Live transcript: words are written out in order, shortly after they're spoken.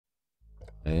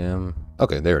I am...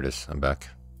 Okay, there it is. I'm back.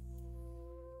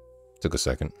 Took a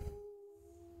second.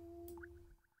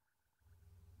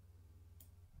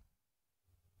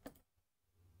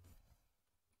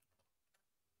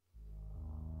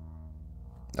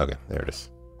 Okay, there it is.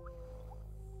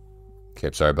 Okay,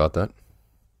 I'm sorry about that.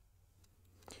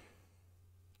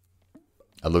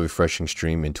 A little refreshing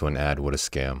stream into an ad. What a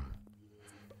scam.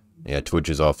 Yeah, Twitch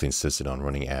has often insisted on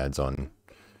running ads on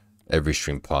every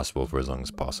stream possible for as long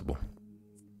as possible.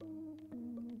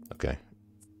 Okay.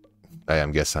 I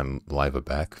guess I'm live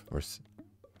back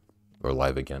or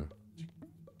live again.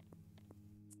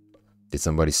 Did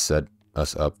somebody set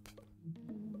us up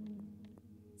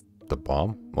the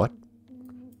bomb? What?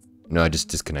 No, I just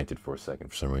disconnected for a second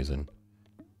for some reason.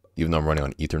 Even though I'm running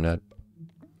on Ethernet.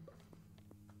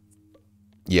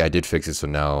 Yeah, I did fix it, so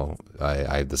now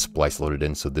I have the splice loaded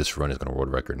in, so this run is going to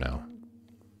world record now.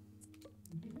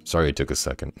 Sorry it took a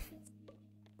second.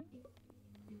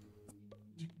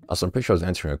 Also, I'm pretty sure I was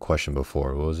answering a question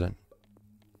before. What was it?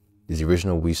 Is the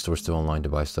original Wii store still online to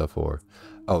buy stuff, or...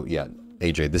 Oh, yeah.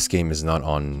 AJ, this game is not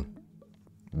on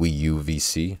Wii U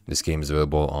VC. This game is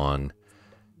available on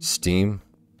Steam,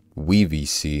 Wii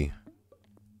VC,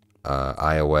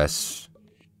 iOS,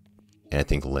 and I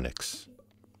think Linux.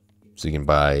 So you can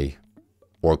buy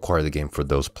or acquire the game for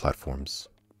those platforms.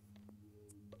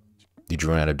 Did you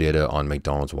run out of data on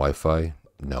McDonald's Wi-Fi?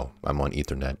 No, I'm on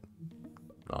Ethernet,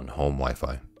 on home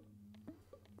Wi-Fi.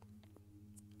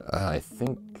 I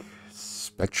think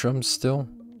Spectrum still.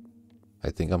 I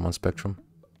think I'm on Spectrum.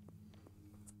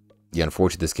 Yeah,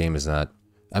 unfortunately, this game is not.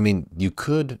 I mean, you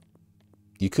could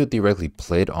theoretically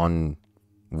play it on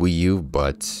Wii U,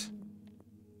 but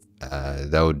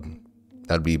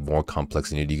that'd be more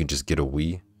complex than you can just get a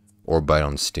Wii or buy it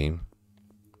on Steam.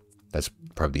 That's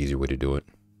probably the easier way to do it.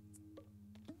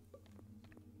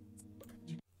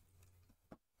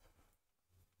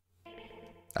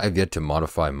 I've yet to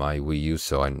modify my Wii U,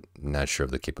 so I'm not sure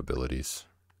of the capabilities.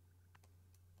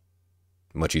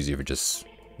 Much easier to just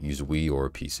use Wii or a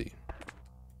PC.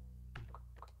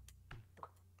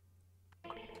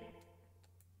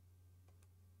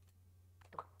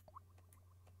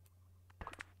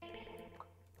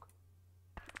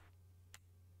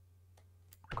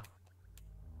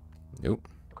 Nope.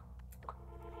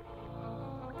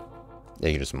 Yeah,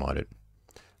 you can just mod it.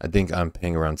 I think I'm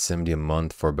paying around $70 a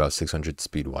month for about 600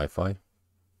 speed Wi-Fi.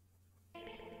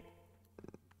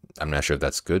 I'm not sure if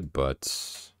that's good,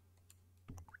 but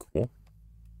cool.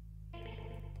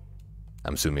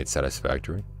 I'm assuming it's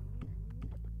satisfactory.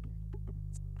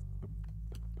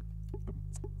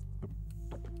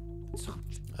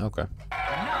 Okay.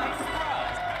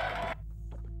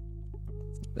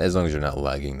 As long as you're not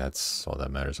lagging, that's all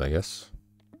that matters, I guess.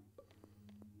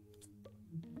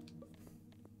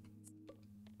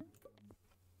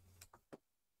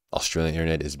 Australian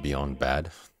internet is beyond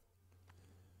bad.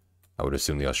 I would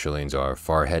assume the Australians are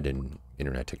far ahead in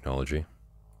internet technology.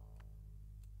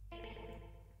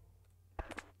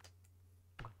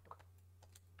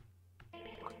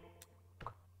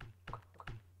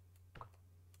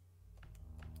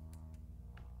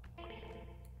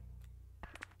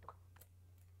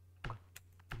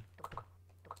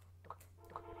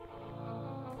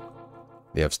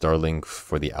 They have Starlink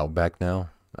for the Outback now.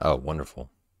 Oh, wonderful.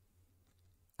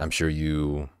 I'm sure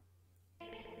you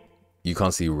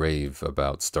constantly rave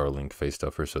about Starlink face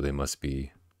stuffer, so they must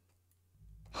be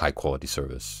high quality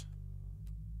service.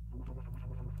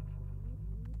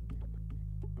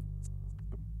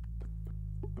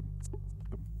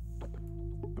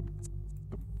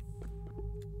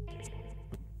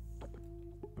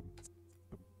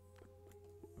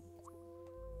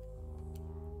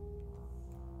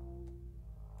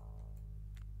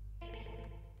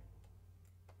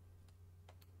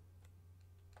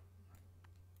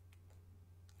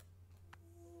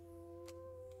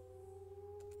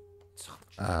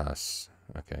 Ah,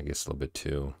 okay, I guess a little bit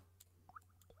too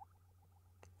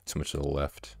much to the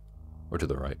left or to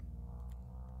the right.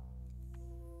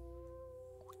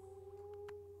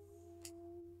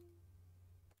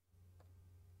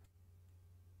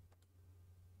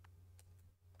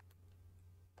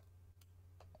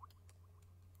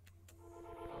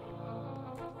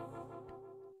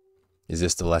 Is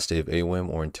this the last day of AWIM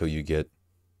or until you get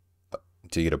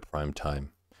a prime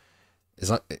time? As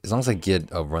long as I get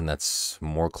a run that's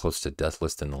more close to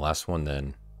Deathless than the last one,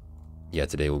 then yeah,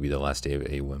 today will be the last day of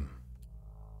AWIM.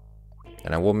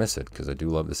 And I will miss it, because I do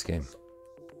love this game.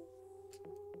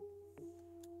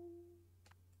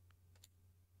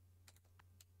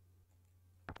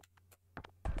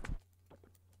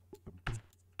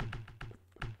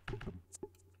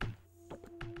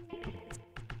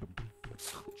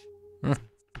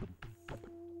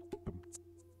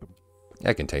 Yeah,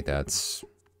 I can take that. It's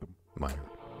minor.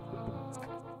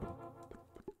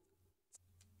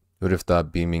 Who would have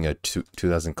thought beaming a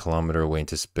 2,000 kilometer away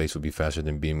into space would be faster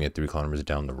than beaming it 3 kilometers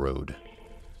down the road?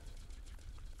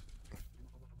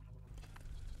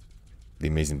 The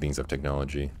amazing things of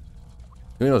technology.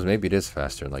 Who knows, maybe it is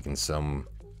faster, like in some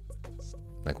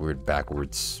like weird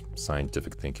backwards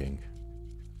scientific thinking.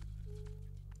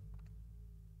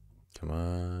 Come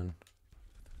on.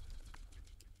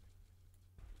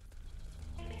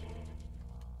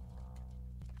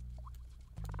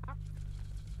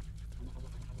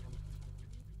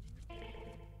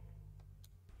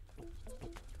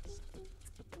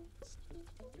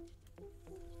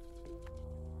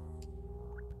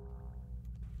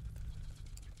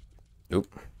 Nope.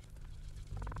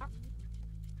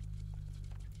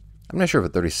 I'm not sure if a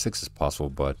 36 is possible,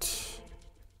 but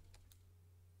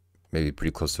maybe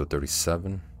pretty close to a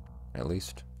 37, at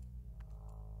least.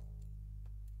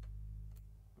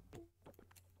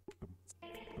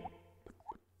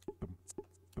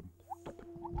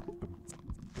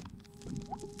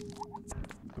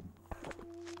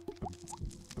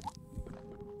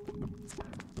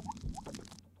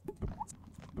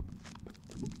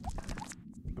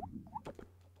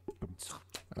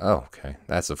 Oh, okay.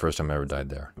 That's the first time I ever died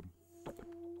there.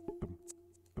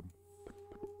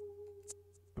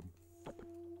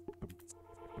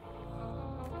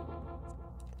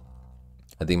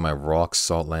 I think my rock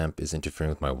salt lamp is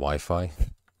interfering with my Wi-Fi.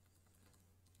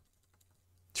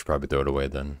 Should probably throw it away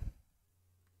then.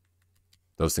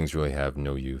 Those things really have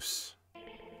no use.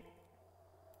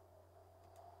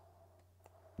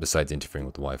 Besides interfering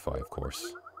with the Wi-Fi, of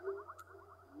course.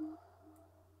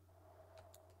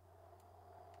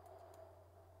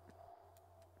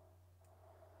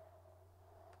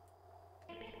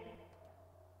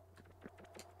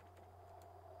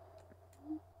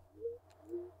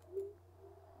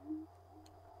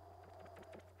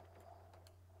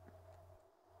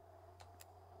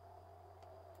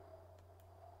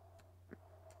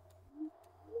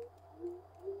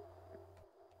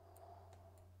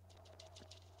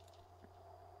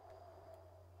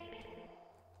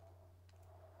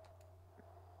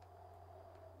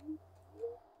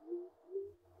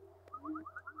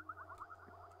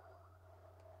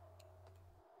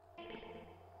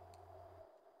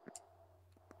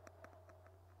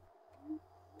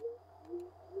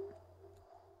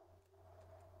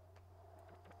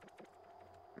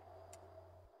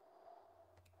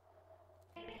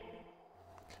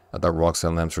 I thought rock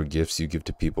salt lamps were gifts you give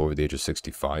to people over the age of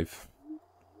 65.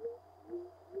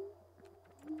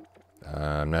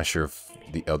 I'm not sure if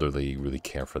the elderly really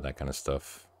care for that kind of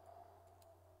stuff.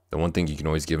 The one thing you can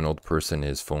always give an old person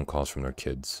is phone calls from their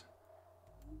kids.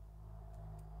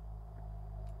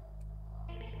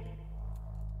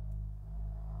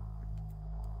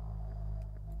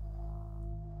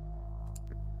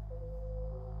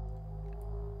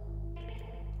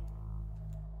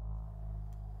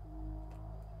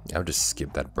 I would just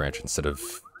skip that branch instead of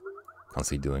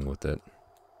constantly dealing with it.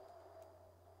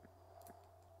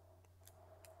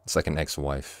 It's like an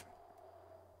ex-wife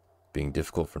being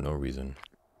difficult for no reason.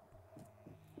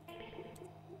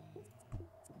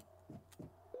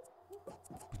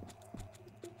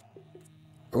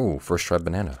 Oh, first try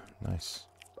banana. Nice.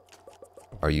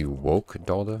 Are you woke,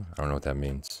 Dalda? I don't know what that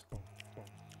means.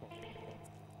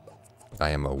 I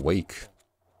am awake.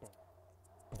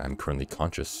 I'm currently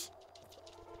conscious.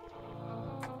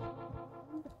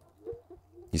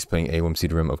 He's playing A1MC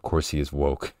to Rim. Of course he is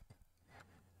woke.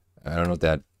 I don't know what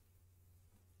that...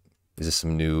 Is this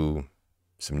some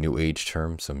new age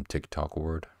term? Some TikTok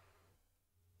word?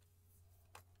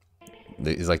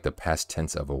 Is like the past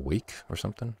tense of awake or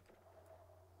something?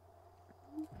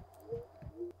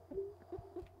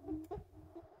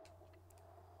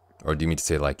 Or do you mean to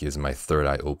say like, is my third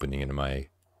eye opening and am I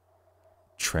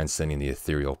transcending the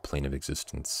ethereal plane of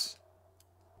existence?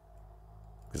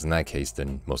 Because in that case,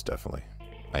 then most definitely,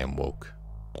 I am woke.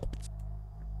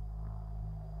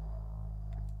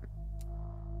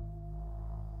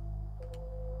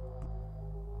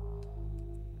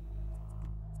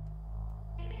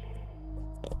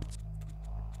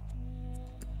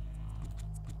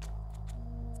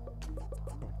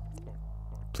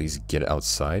 Please get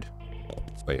outside.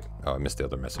 Wait, oh, I missed the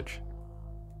other message.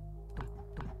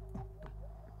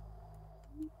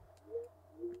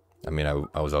 I mean,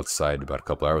 I was outside about a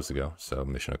couple hours ago, so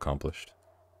mission accomplished.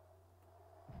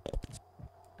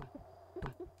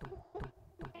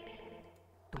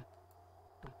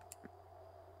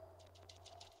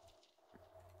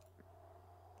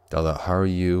 Dalda, how are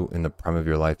you in the prime of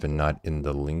your life and not in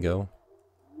the lingo?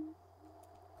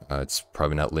 It's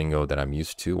probably not lingo that I'm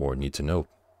used to or need to know.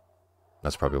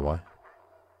 That's probably why.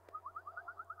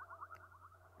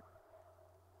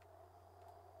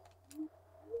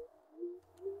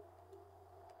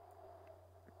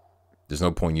 There's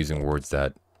no point using words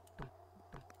that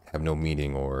have no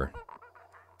meaning or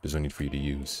there's no need for you to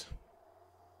use.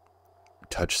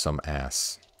 Touch some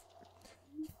ass.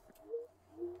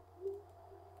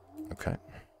 Okay.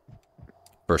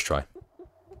 First try.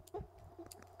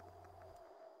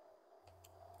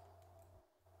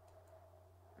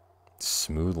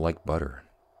 Smooth like butter.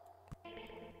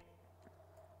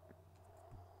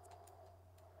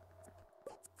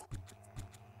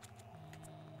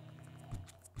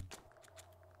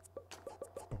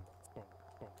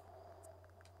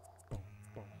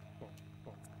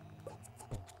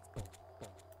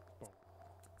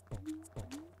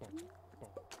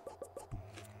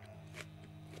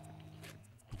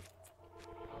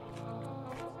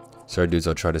 Sorry, dudes,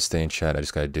 I'll try to stay in chat. I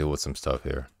just gotta deal with some stuff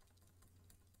here.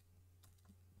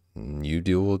 You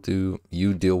deal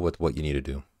with what you need to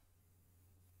do.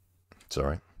 It's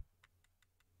alright.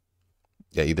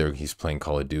 Yeah, either he's playing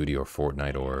Call of Duty or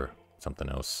Fortnite or something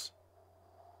else.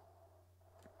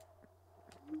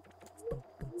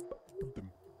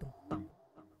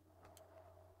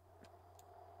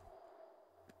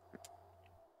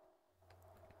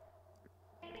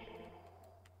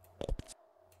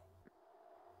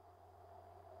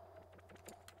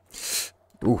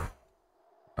 Ooh.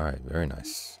 Alright, very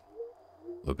nice.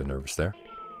 A little bit nervous there.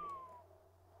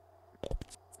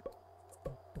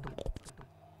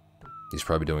 He's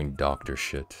probably doing doctor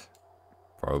shit.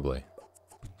 Probably.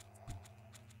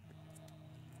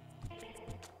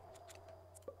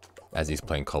 As he's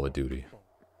playing Call of Duty.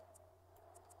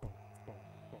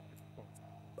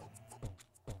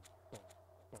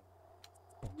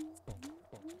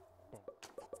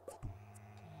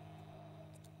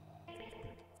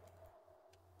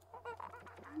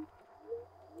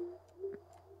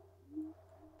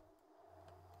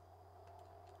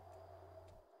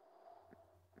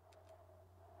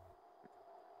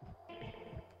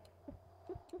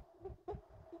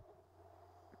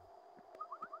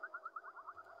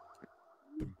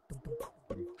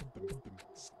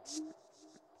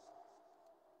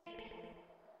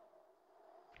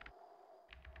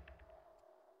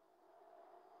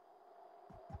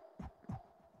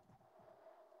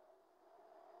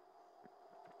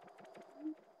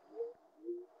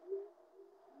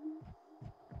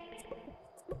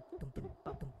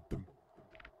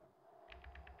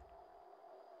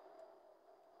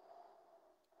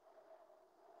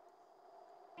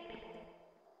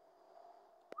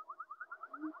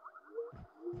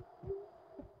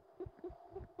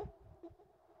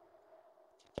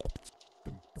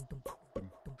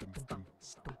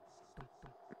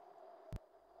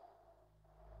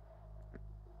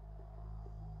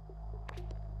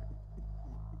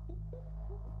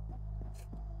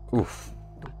 Oof.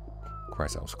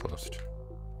 Christ, that was close.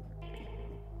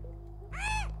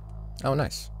 Oh,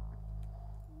 nice.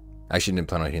 I actually didn't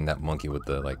plan on hitting that monkey with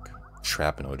the, like,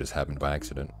 shrapnel. It just happened by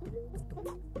accident.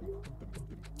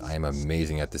 I am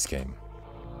amazing at this game.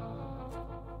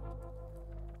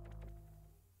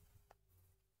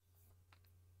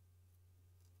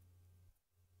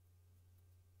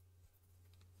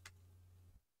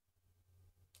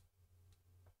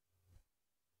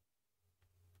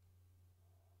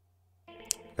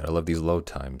 Gotta love these load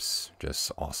times.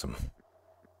 Just awesome.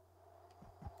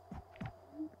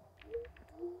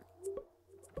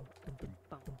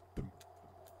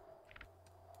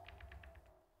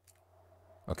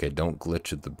 Okay, don't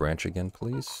glitch at the branch again,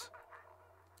 please.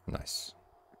 Nice.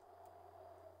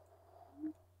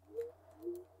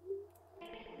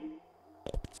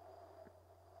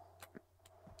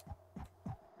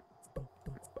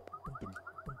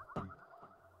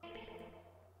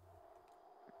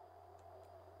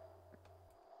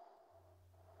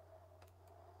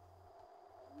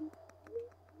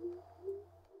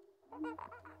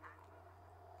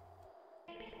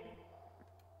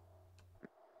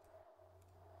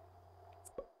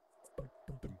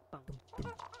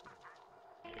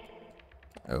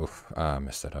 Oh, I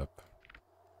messed that up.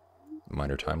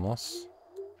 Minor time loss.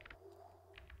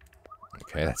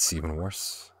 Okay, that's even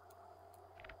worse.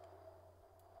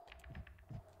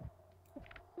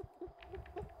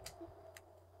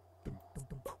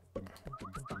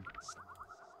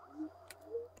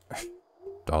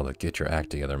 Daldameht, get your act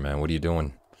together, man. What are you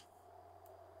doing?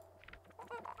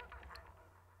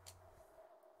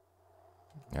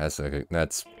 That's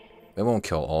it won't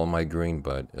kill all my green,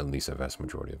 but at least a vast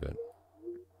majority of it.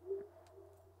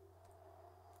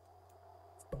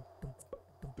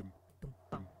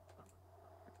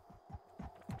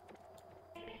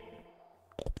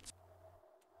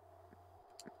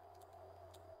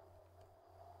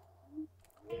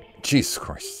 Jesus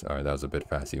Christ. Alright, that was a bit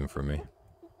fast even for me.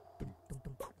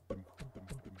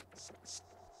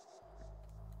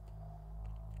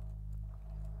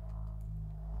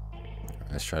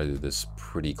 Let's try to do this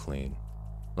pretty clean.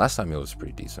 Last time it was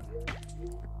pretty decent.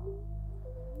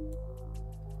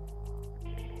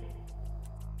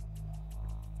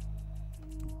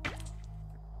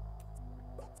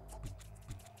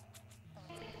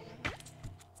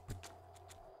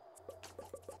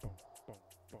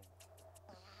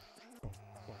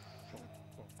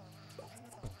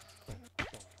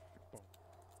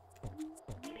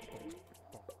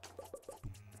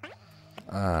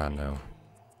 Ah, no.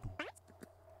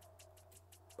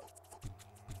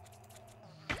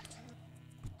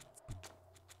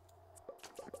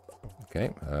 Okay,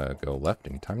 go left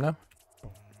anytime now.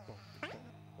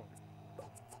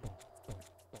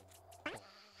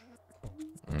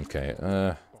 Okay,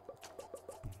 a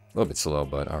little bit slow,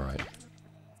 but alright.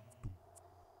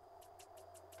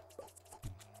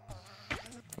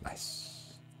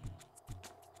 Nice.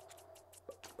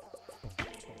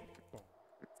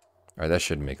 Alright, that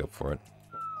should make up for it.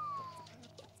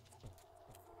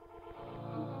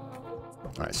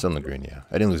 Alright, still in the green, yeah.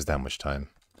 I didn't lose that much time.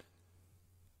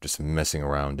 Just messing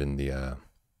around in the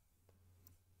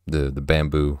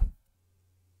bamboo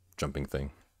jumping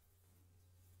thing.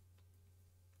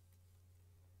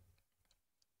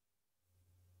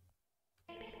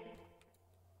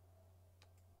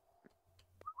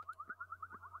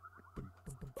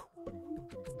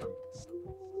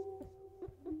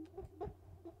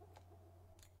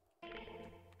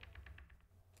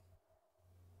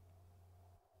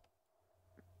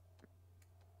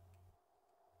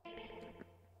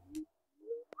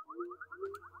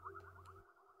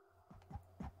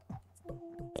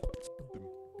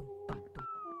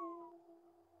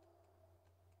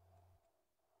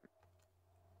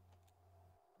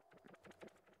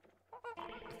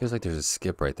 Feels like there's a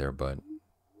skip right there, but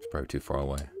it's probably too far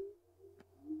away.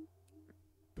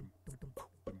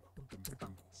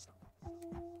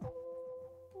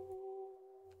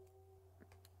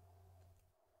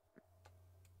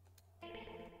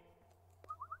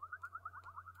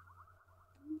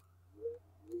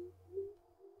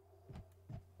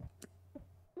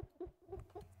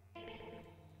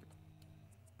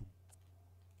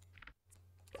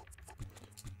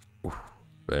 Ooh,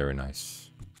 very nice.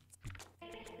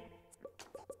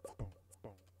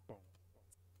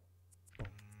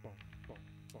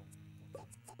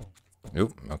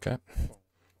 Oop, okay.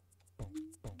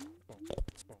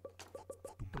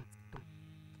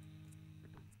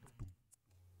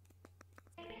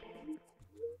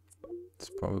 It's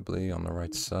probably on the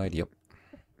right side, yep.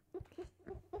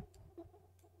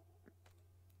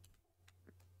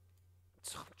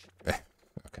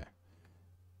 Okay.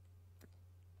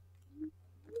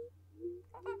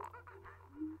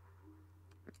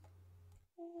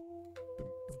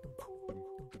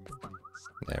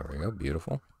 There we go,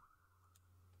 beautiful.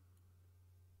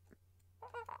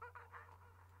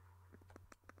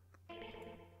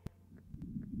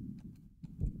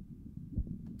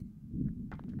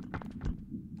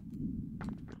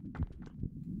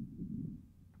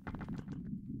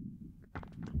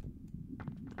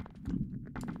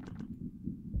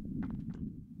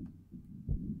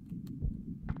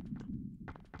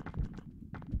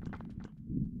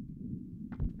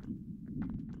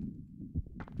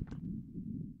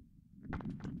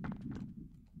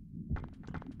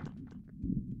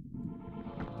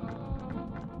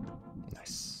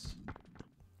 Nice.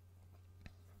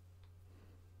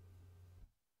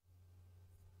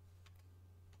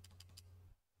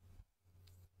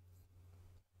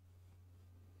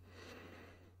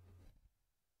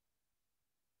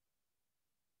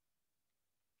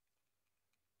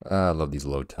 I love these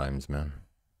load times, man.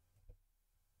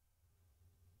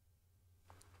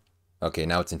 Okay,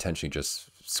 now it's intentionally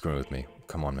just screwing with me.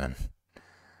 Come on, man.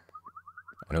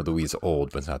 I know the Wii's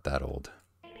old, but it's not that old.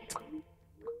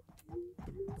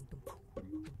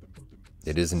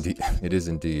 It is indeed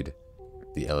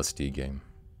the LSD game.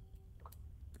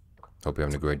 Hope you're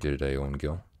having a great day today, Owen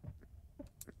Gill.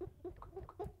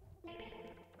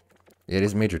 It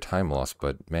is major time loss,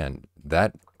 but man,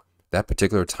 that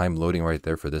particular time loading right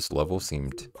there for this level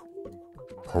seemed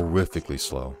horrifically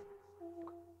slow.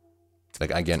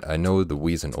 Like, again, I know the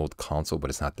Wii's an old console, but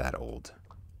it's not that old.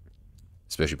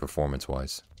 Especially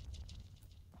performance-wise.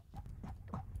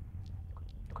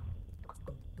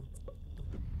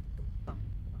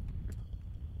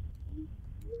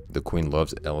 The Queen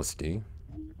loves LSD.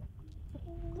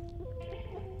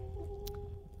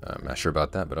 I'm not sure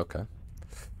about that, but okay.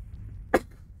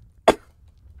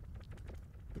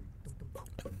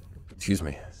 Excuse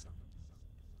me.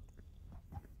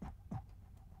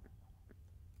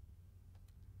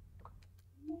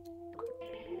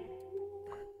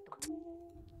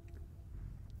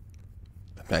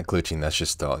 Not glitching, that's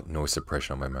just noise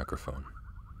suppression on my microphone.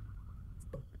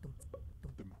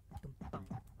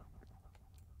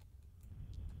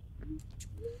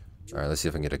 Alright, let's see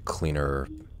if I can get a cleaner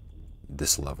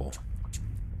this level.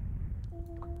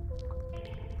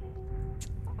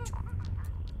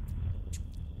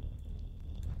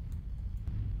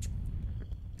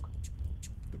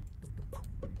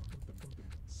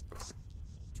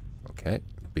 Okay,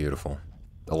 beautiful.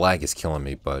 The lag is killing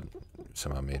me, but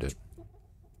somehow made it.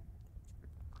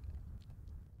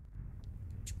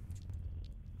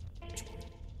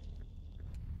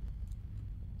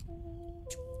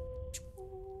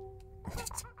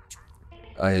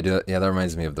 Yeah, that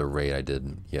reminds me of the raid I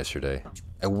did yesterday.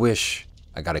 I wish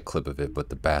I got a clip of it, but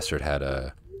the bastard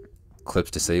had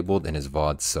clips disabled and his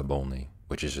VOD sub only,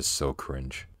 which is just so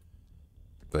cringe.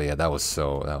 But yeah, that was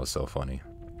so funny.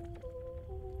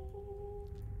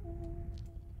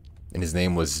 And his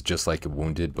name was just like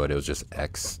Wounded, but it was just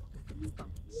X.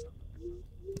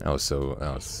 That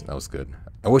was good.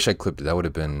 I wish I clipped it. That would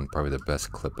have been probably the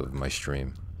best clip of my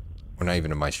stream. Or not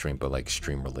even of my stream, but like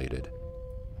stream related.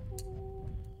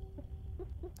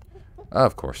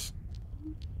 Of course.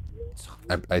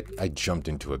 I jumped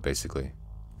into it basically.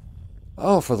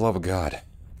 Oh, for the love of God.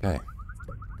 Okay.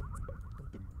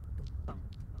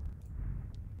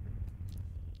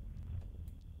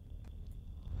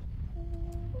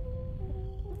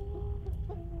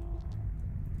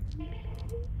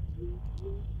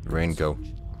 Rain, go.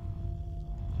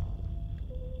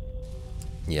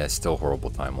 Yeah, still horrible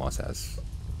time loss as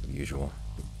usual.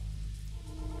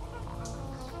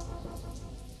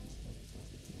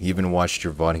 He even watched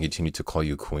your VOD and continued to call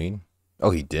you queen?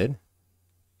 Oh, he did?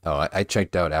 Oh, I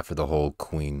checked out after the whole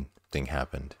queen thing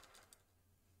happened.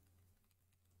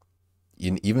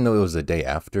 Even though it was the day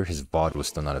after, his VOD was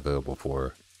still not available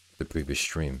for the previous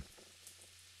stream.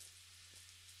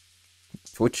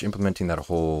 Twitch implementing that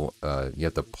whole, you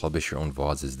have to publish your own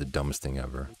VODs is the dumbest thing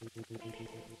ever.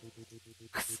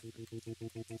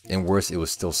 And worse, it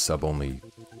was still sub-only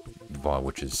VOD,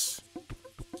 which is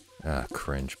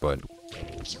cringe, but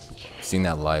seeing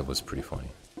that live was pretty funny.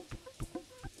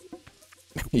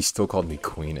 He still called me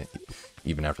queen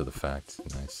even after the fact.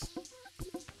 Nice.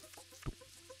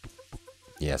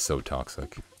 Yeah, so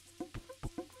toxic.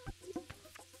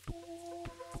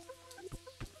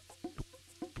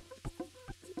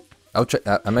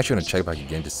 I'm actually gonna check back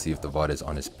again to see if the VOD is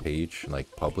on his page,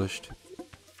 like published.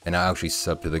 And I actually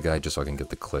sub to the guy just so I can get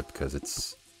the clip, because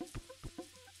it's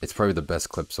probably the best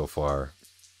clip so far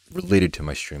related to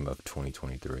my stream of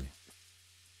 2023.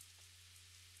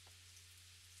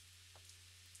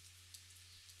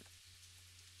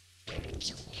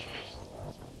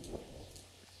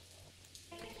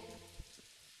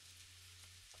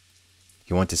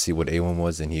 He wanted to see what A1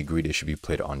 was, and he agreed it should be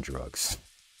played on drugs.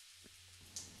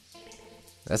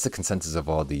 That's the consensus of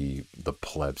all the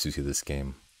plebs who see this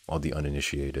game, all the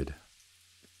uninitiated.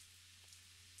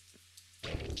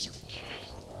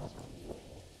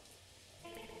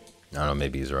 I don't know,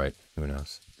 maybe he's right. Who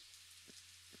knows?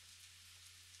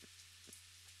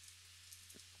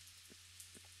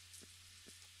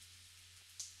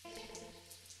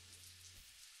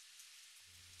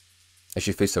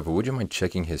 Actually, FaceTime, would you mind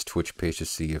checking his Twitch page to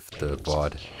see if the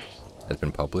VOD has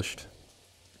been published?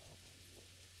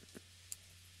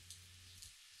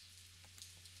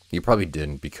 You probably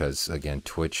didn't, because again,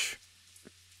 Twitch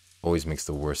always makes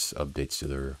the worst updates to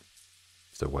their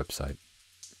website.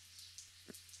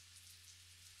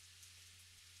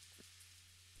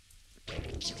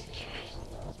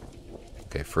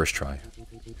 Okay, first try.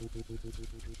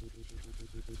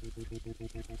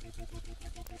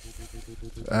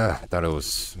 I thought it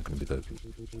was gonna be the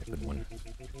good one.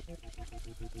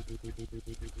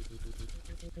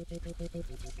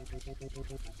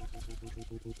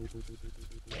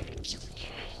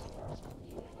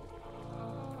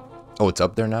 Oh, it's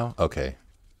up there now? Okay.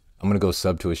 I'm gonna go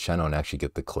sub to his channel and actually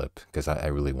get the clip, because I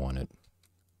really want it.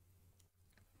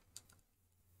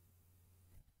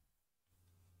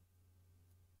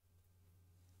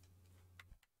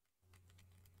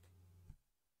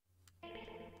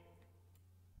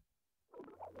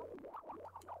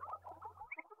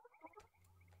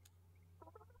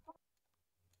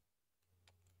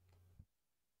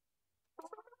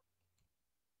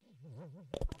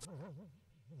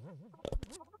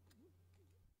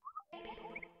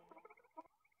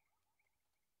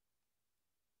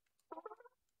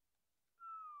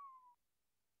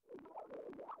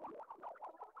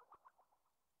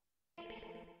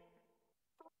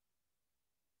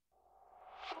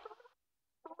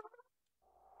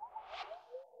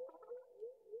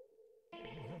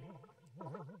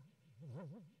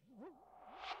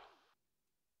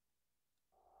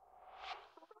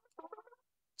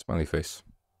 Smiley face.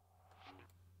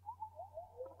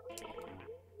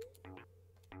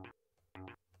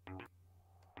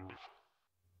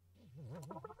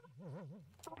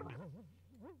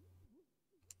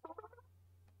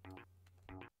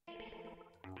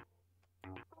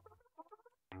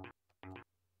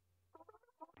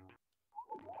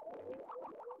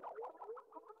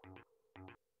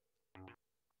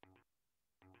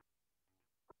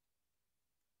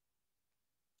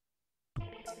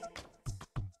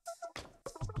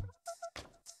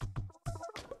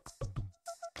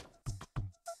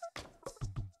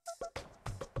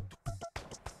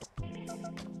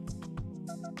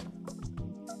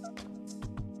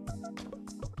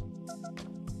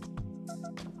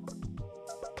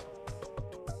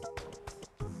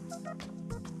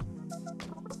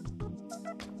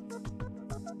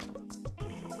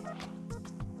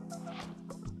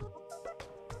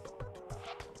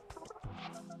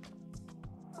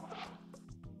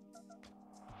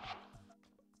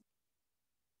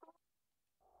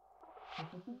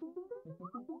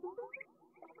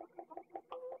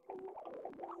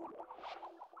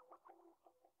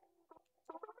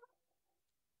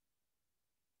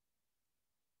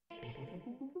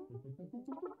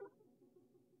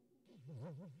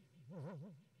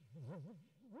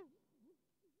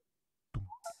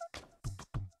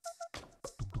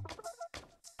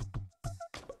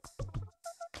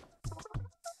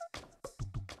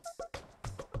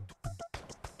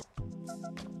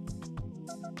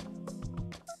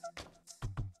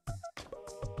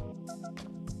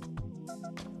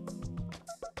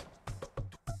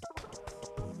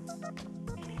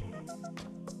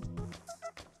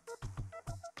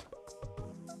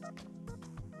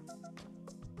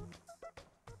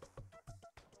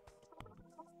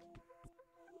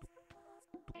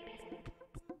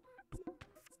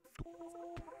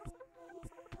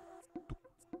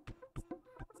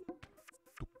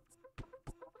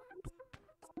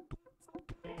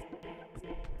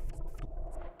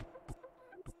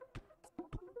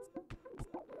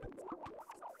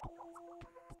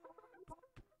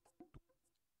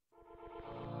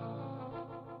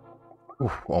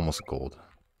 Ooh, almost gold.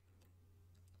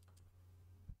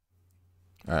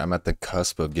 Alright, I'm at the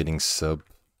cusp of getting sub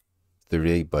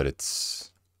 38, but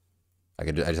it's...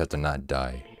 I just have to not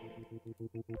die.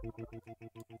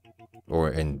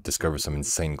 And discover some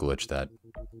insane glitch that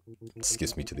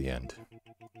skips me to the end.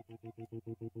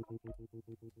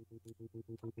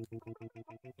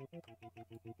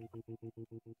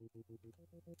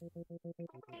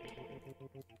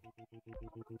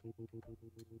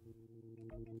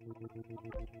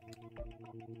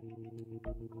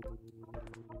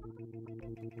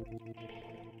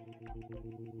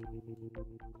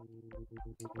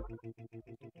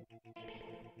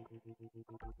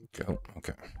 Go.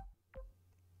 Okay.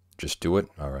 Just do it?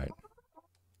 Alright.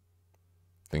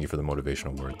 Thank you for the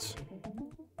motivational words.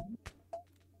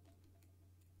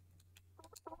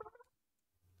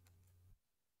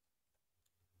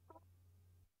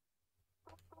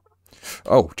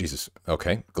 Oh, Jesus.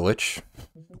 Okay, glitch.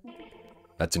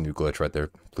 That's a new glitch right there.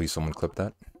 Please, someone clip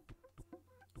that.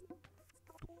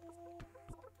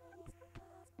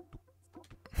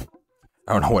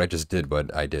 I don't know what I just did,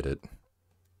 but I did it.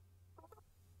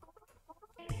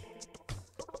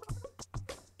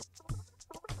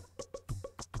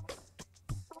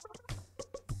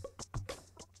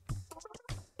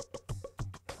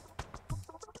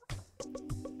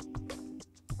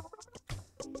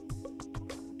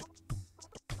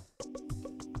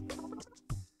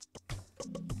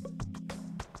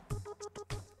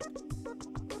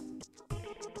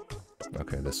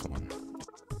 Okay, this one.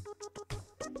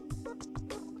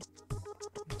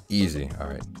 Easy,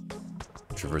 alright.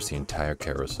 Traverse the entire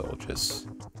carousel, just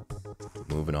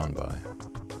moving on by.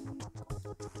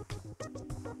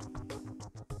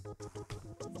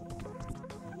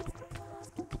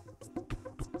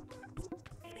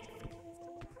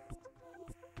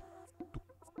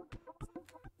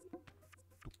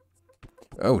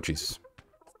 Oh, jeez.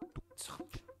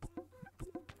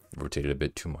 Rotated a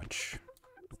bit too much.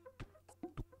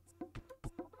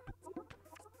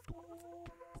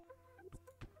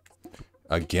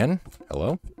 Again?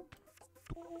 Hello?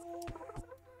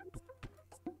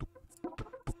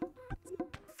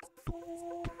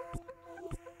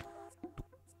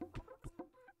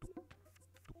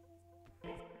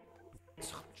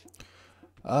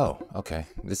 Oh, okay.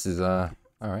 This is,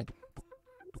 alright.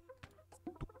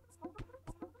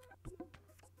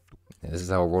 This is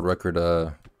how a world record,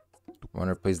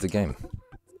 runner plays the game.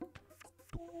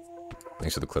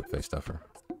 Thanks for the clip face stuffer.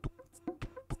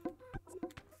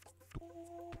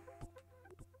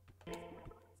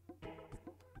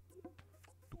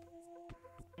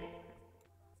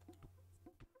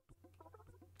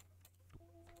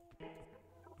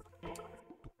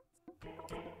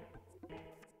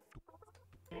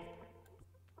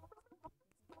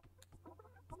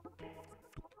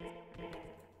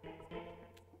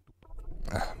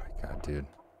 dude.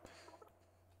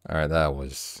 Alright, that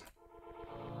was...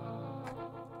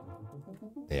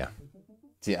 Yeah.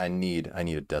 See, I need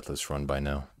a deathless run by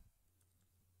now.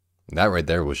 That right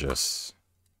there was just...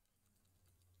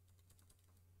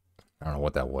 I don't know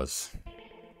what that was.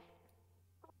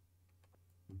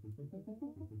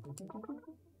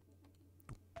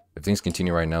 If things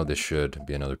continue right now, this should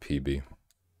be another PB.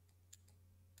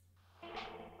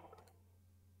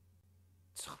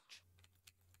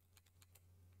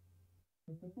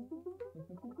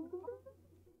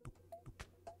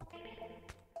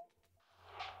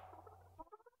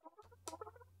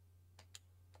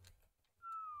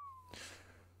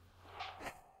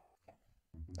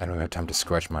 I don't have time to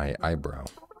scratch my eyebrow.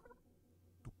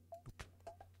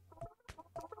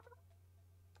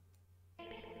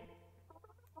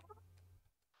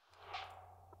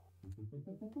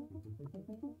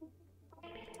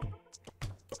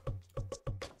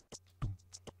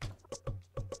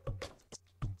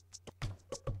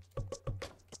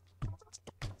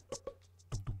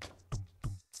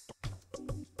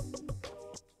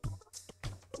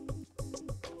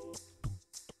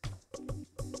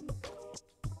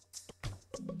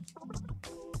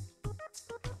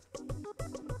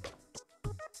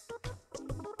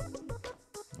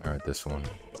 Alright, this one.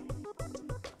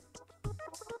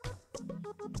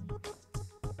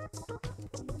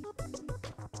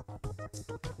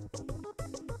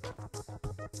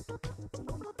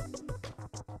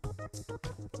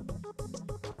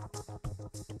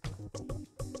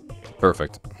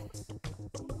 Perfect.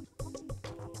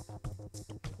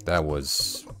 That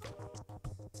was...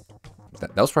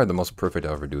 That was probably the most perfect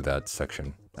I'll ever do that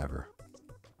section, ever.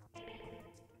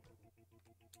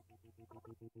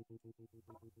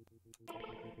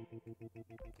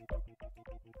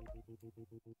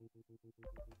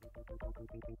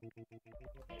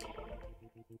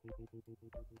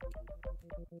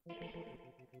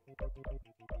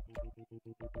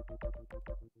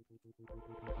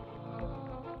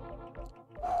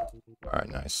 Alright,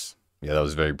 nice. Yeah, that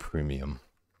was very premium.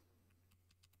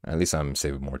 At least I'm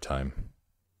saving more time.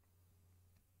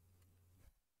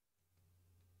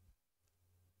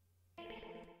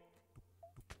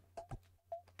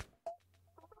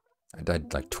 I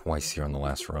died like twice here on the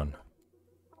last run.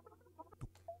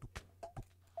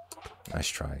 Nice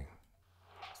try.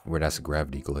 Weird ass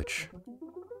gravity glitch.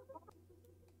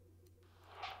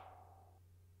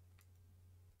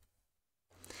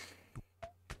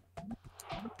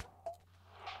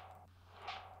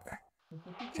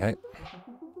 Okay.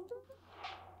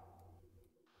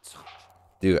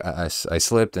 Dude, I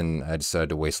slipped and I decided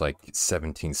to waste like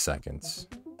 17 seconds.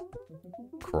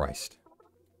 Christ.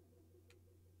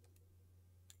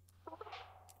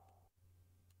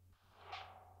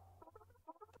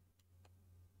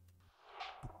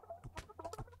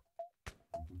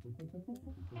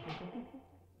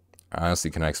 I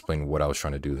honestly cannot explain what I was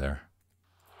trying to do there.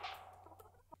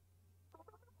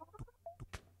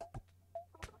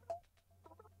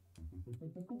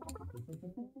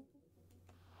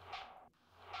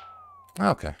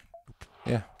 Okay.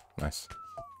 Yeah, nice.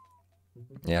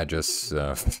 Yeah, just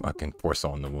fucking pour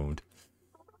salt in the wound.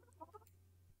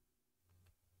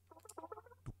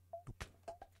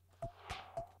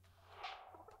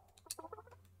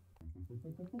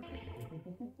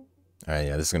 Alright,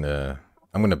 yeah, this is gonna...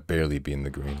 I'm gonna barely be in the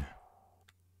green.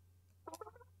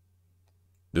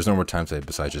 There's no more time today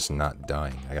besides just not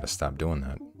dying. I gotta stop doing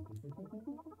that.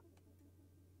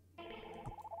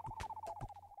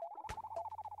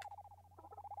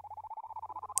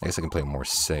 I guess I can play it more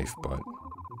safe, but...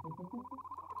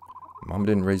 Mom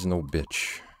didn't raise no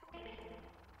bitch.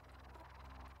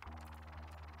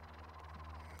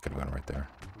 Could've gone right there.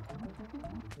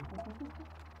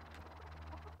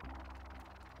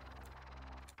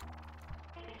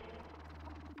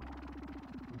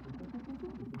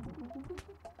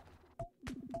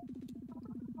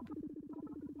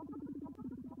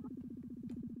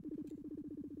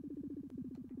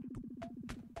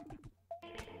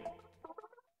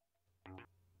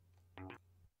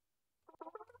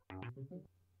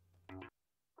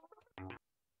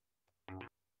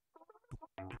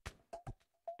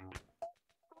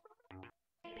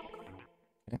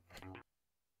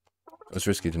 It's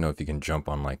risky to know if you can jump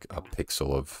on like a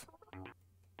pixel of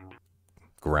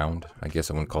ground. I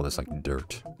guess I wouldn't call this like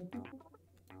dirt.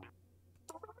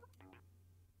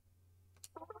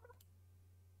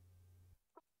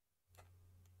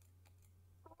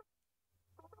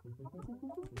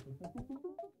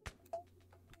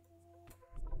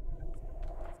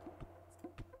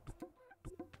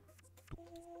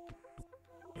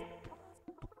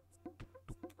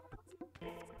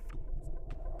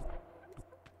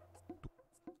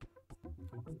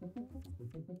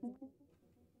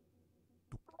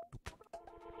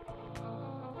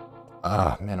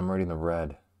 Ah, man, I'm already in the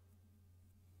red.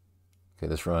 Okay,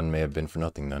 this run may have been for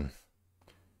nothing then.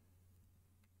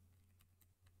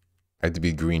 I had to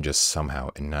be green just somehow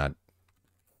and not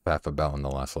faff about in the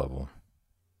last level.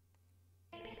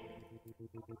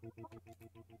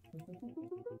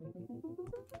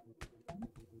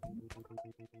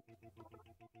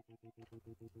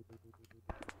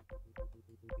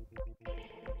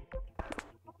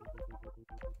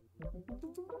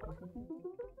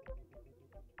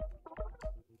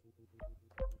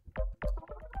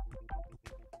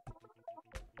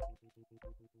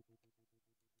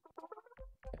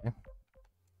 Okay.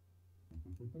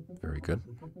 Very good.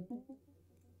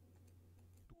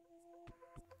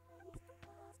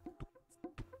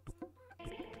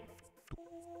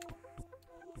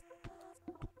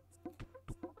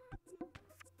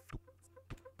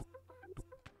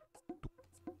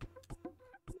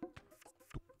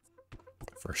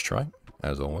 First try,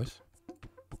 as always.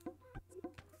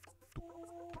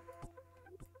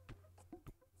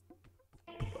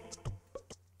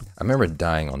 I remember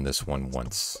dying on this one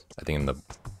once. I think in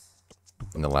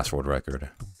the last world record,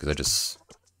 because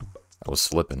I was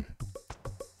slipping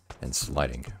and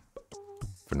sliding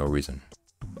for no reason.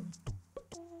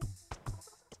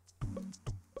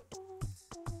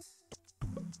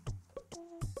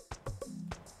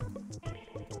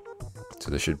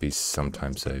 So there should be some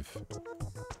time save.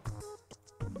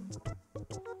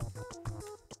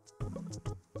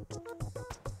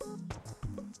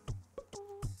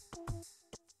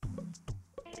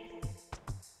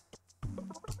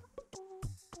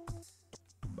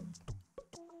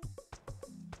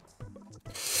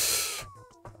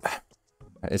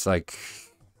 It's like,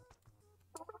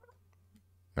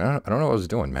 I don't know what I was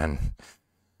doing, man.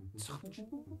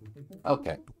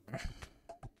 Okay.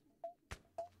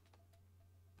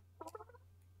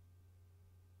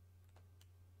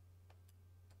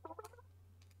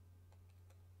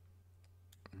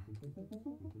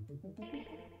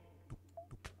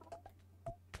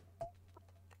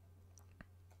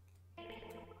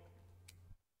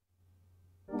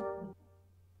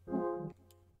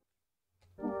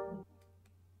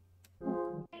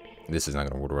 This is not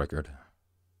gonna world record.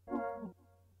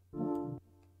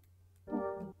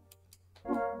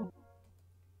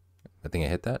 I think I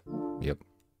hit that? Yep.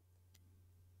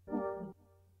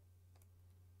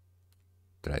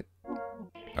 Did I?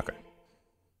 Okay.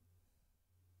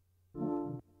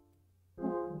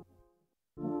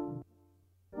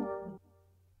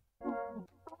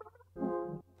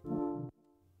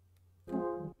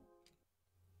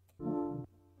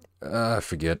 I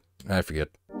forget.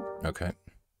 Okay.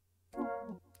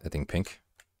 I think pink.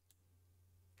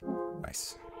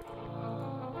 Nice.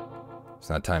 It's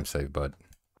not time save, but...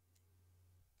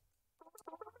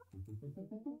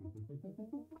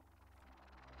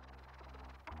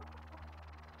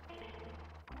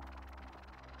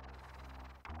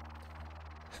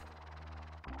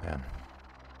 Man.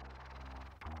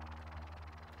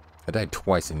 I died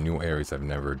twice in new areas I've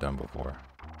never done before.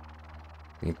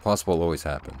 The impossible always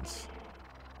happens.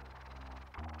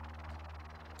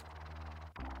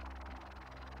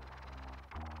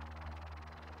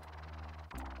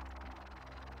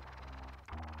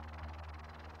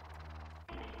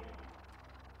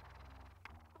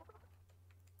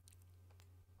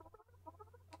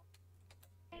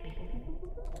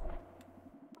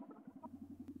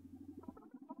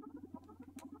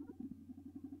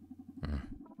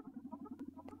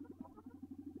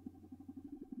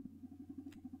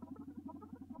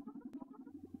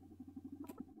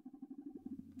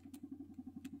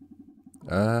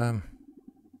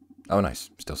 Oh, nice.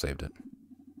 Still saved it.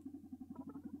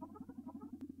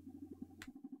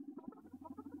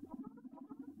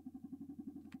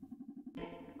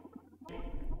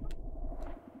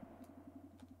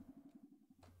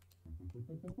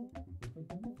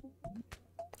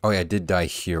 Oh yeah, I did die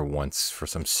here once for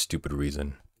some stupid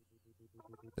reason.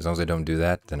 As long as I don't do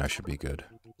that, then I should be good.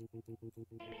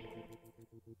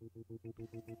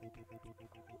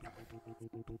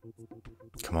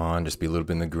 Come on, just be a little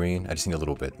bit in the green. I just need a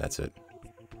little bit, that's it.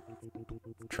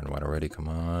 Turn white already, come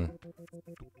on.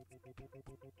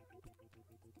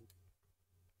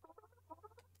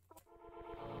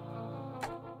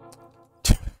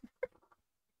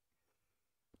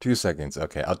 Two seconds.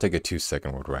 Okay, I'll take a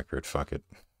 2-second world record. Fuck it.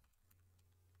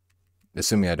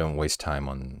 Assuming I don't waste time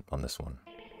on this one.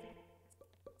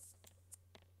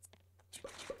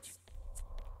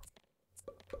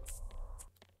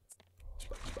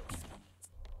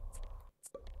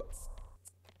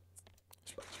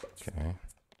 Okay.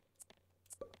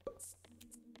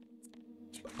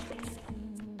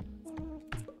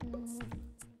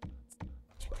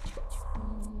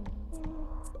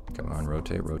 Come on,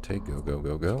 rotate, rotate, go, go,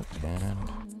 go, go. And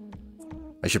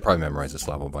I should probably memorize this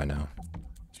level by now.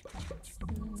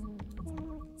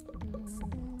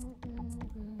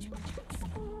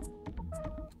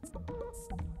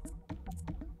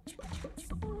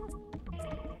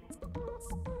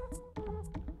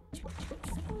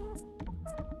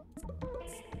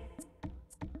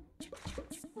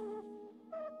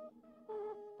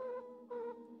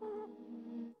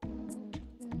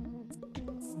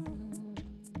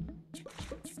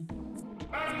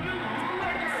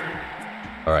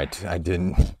 Alright, I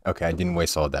didn't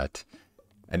waste all that.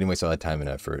 I didn't waste all that time and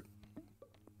effort.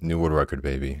 New world record,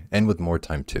 baby. And with more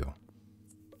time, too.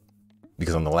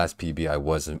 Because on the last PB, I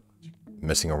wasn't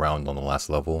messing around on the last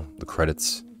level, the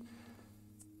credits.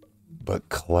 But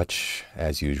clutch,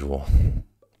 as usual.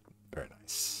 Very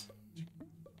nice.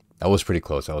 That was pretty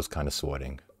close. I was kind of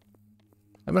sweating.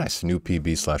 I have a nice new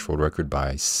PB / world record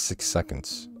by 6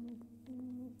 seconds.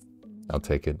 I'll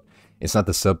take it. It's not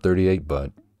the sub 38,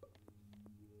 but...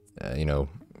 you know,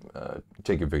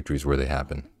 take your victories where they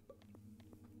happen.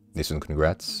 Listen,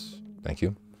 congrats. Thank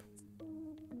you.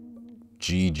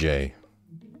 GJ.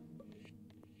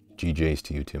 GJ's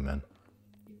to you too, man.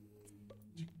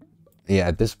 Yeah,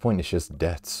 at this point, it's just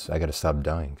deaths. I gotta stop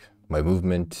dying. My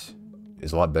movement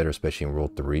is a lot better, especially in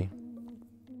World 3.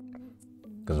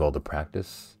 Because of all the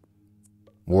practice.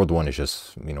 World 1 is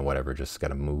just, you know, whatever, just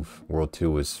gotta move. World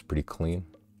 2 is pretty clean.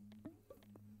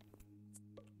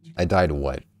 I died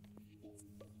what?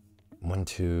 1,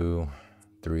 2,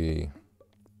 3,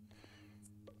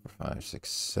 4, 5, 6,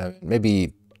 7,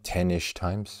 maybe 10-ish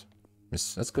times.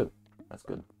 That's good. That's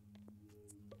good.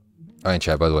 Alright,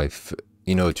 chat, by the way,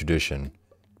 you know, tradition.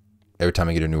 Every time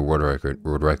I get a new world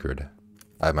record,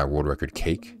 I have my world record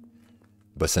cake.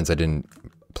 But since I didn't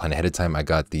plan ahead of time, I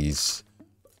got these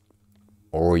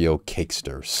Oreo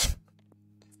cakesters.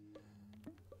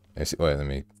 Wait, let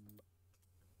me...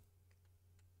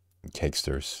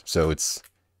 Cakesters. So it's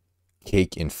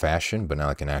cake in fashion, but not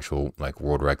like an actual, like,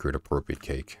 world record appropriate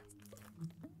cake.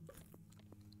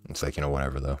 It's like, you know,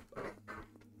 whatever, though.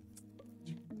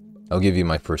 I'll give you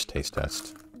my first taste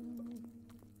test.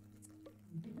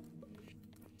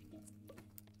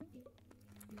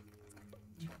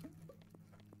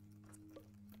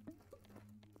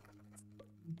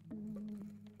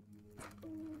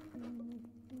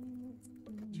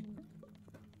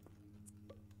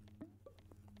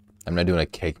 I'm not doing a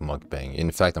cake mukbang.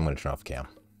 In fact, I'm going to turn off cam.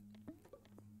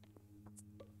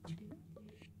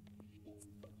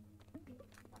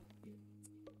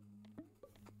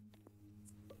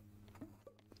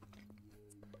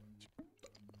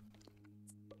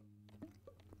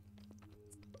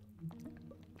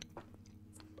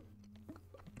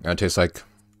 It tastes like...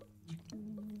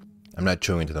 I'm not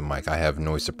chewing into the mic. I have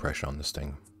noise suppression on this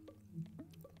thing.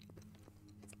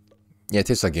 Yeah, it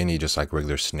tastes like any just like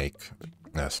regular snake.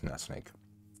 No, it's not snake.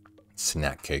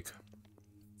 Snack cake.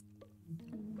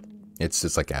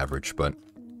 It's like average, but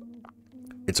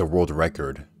it's a world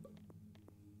record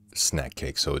snack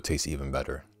cake, so it tastes even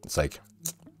better. It's like...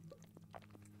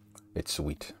 It's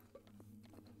sweet.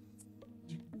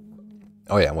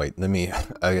 Oh yeah, wait,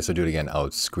 I guess I'll do it again.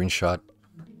 I'll screenshot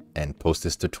and post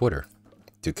this to Twitter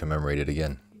to commemorate it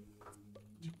again.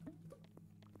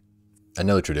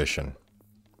 Another tradition.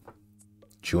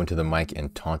 Chew into the mic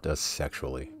and taunt us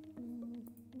sexually.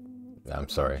 I'm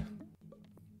sorry. It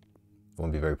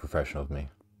won't be very professional of me.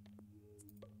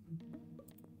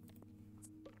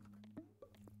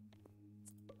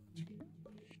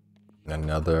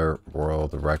 Another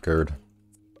world record.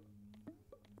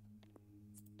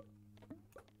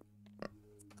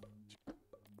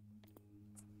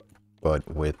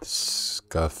 But with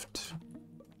scuffed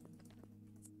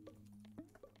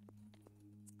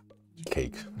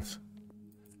cake.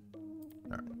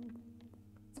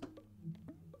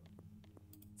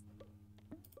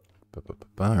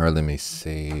 Alright, let me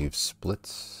save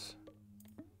splits.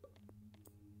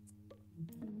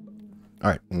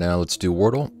 Alright, now let's do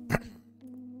Wordle.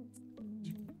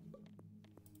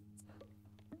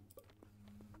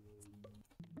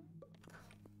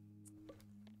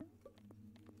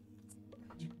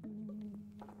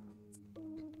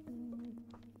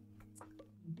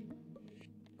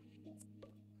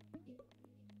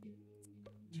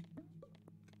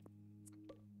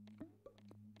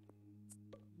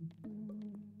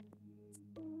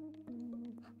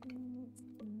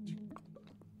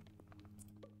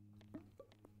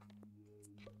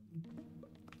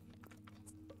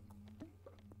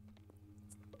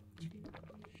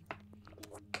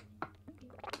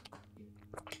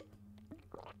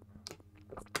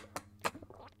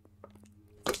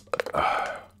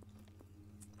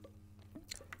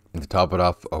 top it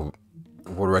off, a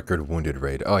world record wounded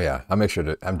raid. Oh yeah, I'm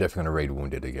definitely gonna raid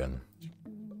wounded again.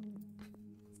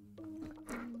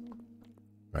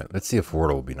 Right, let's see if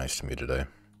Wordle will be nice to me today.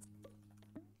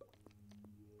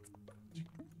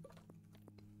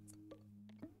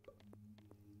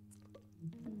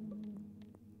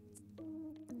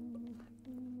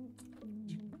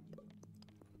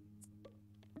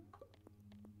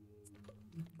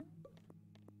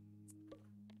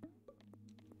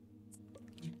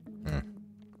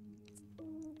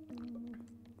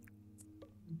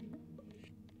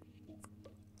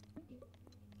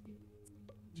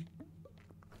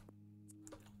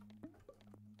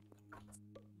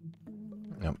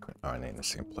 Nope, alright, in the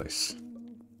same place.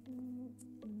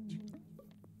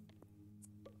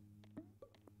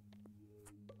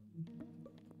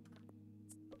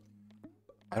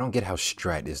 I don't get how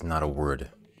strat is not a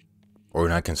word. Or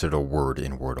not considered a word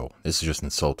in Wordle. This is just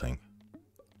insulting.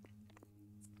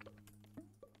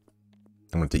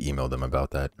 I'm going to email them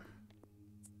about that.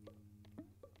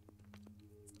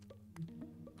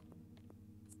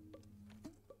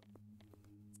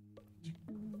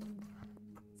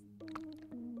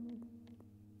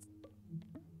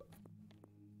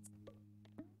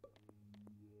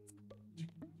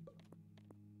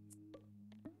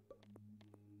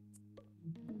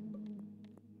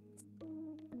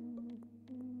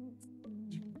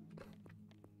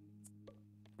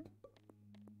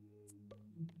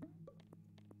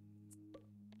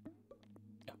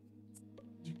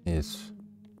 Is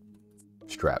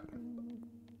strap. I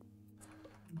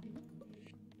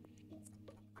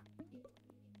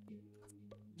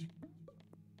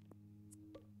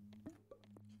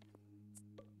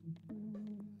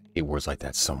hate words like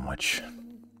that so much.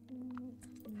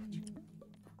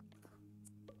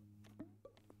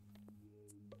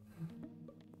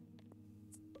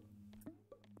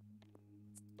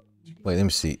 Wait, let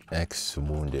me see. X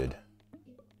wounded.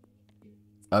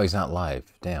 Oh, he's not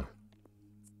live. Damn.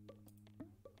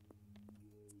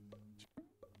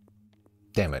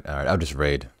 Damn it. Alright, I'll just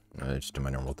raid. Just do my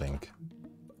normal thing.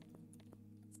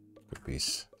 Good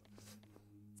piece.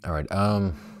 Alright,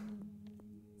 I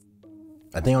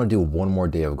think I'll do one more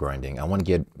day of grinding. I want to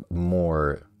get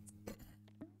more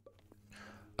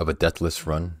of a deathless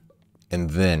run. And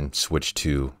then switch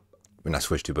to... Well, not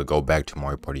switch to, but go back to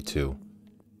Mario Party 2.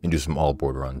 And do some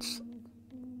all-board runs.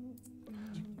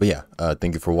 But yeah,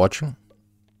 thank you for watching.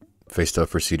 Face up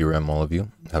for CDRM, all of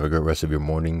you. Have a great rest of your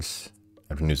mornings,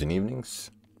 afternoons, and evenings.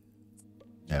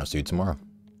 And I'll see you tomorrow.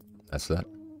 That's that.